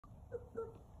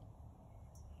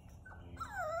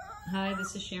Hi,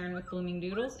 this is Sharon with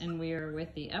BloomingDoodles, and we are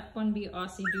with the F1B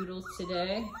Aussie Doodles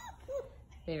today.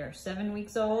 They are 7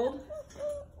 weeks old,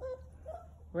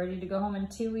 ready to go home in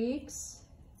 2 weeks.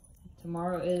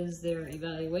 Tomorrow is their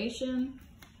evaluation,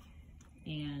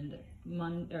 and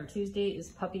Tuesday is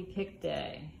puppy pick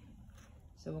day.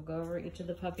 So we'll go over each of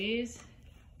the puppies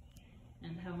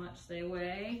and how much they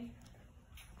weigh.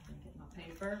 Get my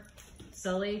paper.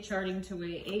 Sully charting to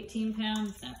weigh 18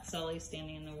 pounds. That's Sully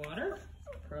standing in the water.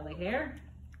 Curly hair.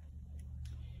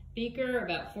 Beaker,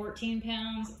 about 14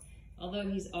 pounds, although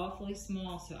he's awfully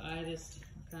small, so I'm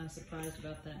kind of surprised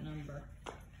about that number.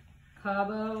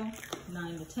 Cabo,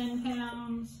 9 to 10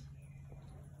 pounds.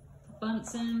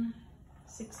 Bunsen,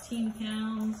 16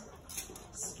 pounds.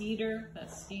 Skeeter,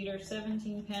 that's Skeeter,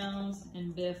 17 pounds.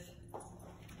 And Biff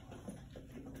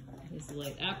is a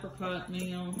light apricot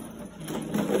male,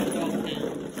 and 12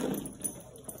 pounds.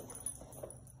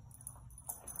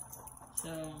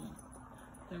 So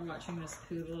they're watching this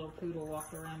little poodle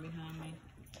walk around behind me.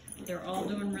 They're all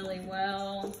doing really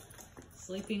well,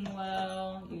 sleeping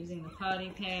well, using the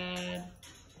potty pad.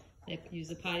 They use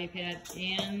the potty pad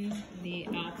and the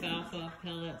alfalfa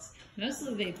pellets.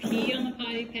 Mostly they pee on the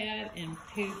potty pad and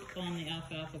poop on the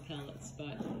alfalfa pellets,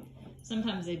 but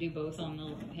sometimes they do both on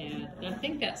the pad. I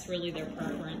think that's really their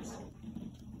preference.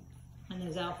 And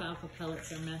those alfalfa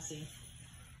pellets are messy.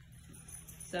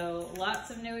 So lots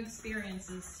of new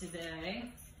experiences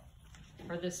today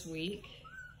for this week.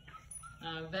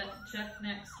 Vet check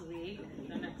next week,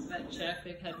 the next vet check.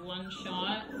 They've had one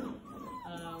shot.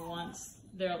 Once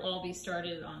they'll all be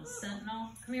started on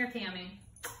Sentinel. Come here, Tammy.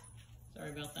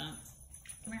 Sorry about that.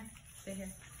 Come here, stay here.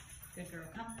 Good girl,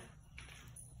 come.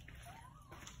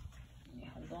 Let me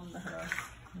hold on to her.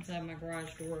 Let's have my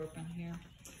garage door open here.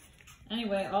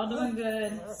 Anyway, all doing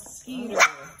good. Skeeter.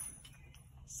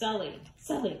 Sully,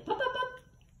 pop, pop, pop.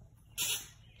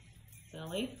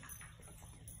 Sully,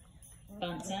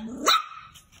 Bunsen,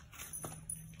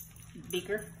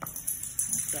 Beaker,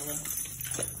 Sully,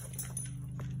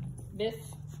 Biff,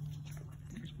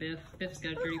 there's Biff, Biff's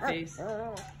got a dirty face,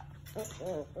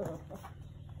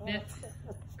 Biff,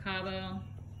 Cabo,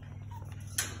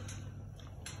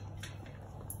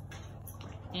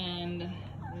 and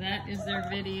that is their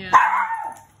video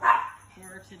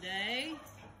for today.